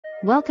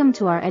Welcome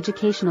to our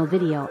educational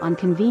video on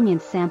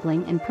convenience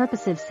sampling and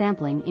purposive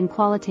sampling in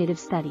qualitative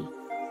study.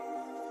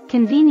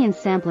 Convenience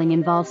sampling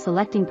involves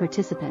selecting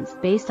participants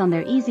based on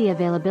their easy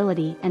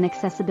availability and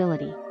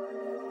accessibility.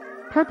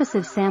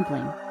 Purposive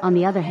sampling, on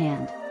the other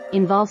hand,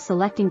 involves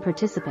selecting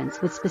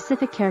participants with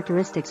specific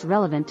characteristics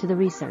relevant to the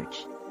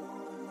research.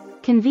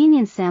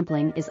 Convenience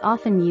sampling is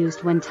often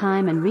used when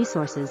time and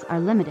resources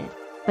are limited,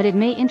 but it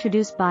may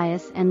introduce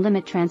bias and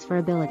limit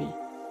transferability.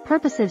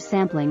 Purposive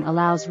sampling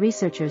allows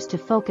researchers to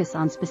focus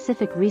on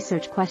specific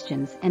research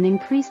questions and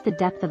increase the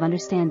depth of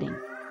understanding.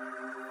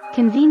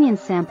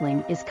 Convenience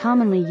sampling is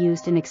commonly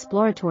used in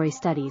exploratory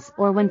studies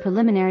or when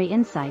preliminary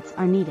insights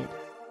are needed.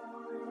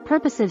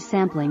 Purposive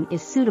sampling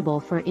is suitable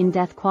for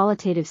in-depth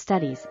qualitative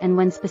studies and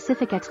when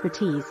specific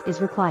expertise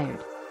is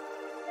required.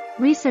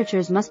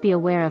 Researchers must be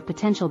aware of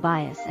potential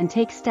bias and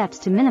take steps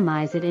to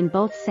minimize it in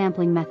both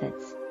sampling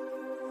methods.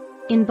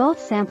 In both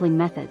sampling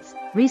methods,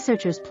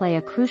 researchers play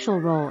a crucial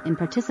role in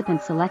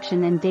participant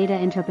selection and data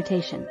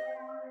interpretation.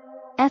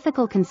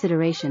 Ethical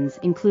considerations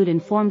include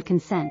informed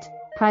consent,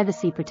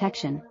 privacy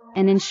protection,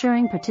 and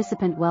ensuring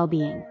participant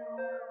well-being.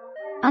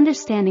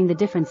 Understanding the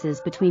differences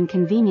between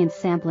convenience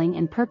sampling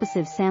and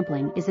purposive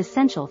sampling is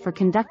essential for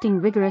conducting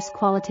rigorous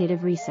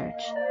qualitative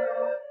research.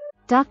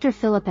 Dr.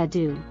 Philip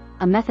Adu,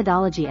 a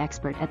methodology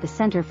expert at the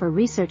Center for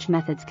Research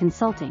Methods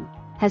Consulting,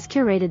 has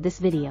curated this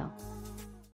video.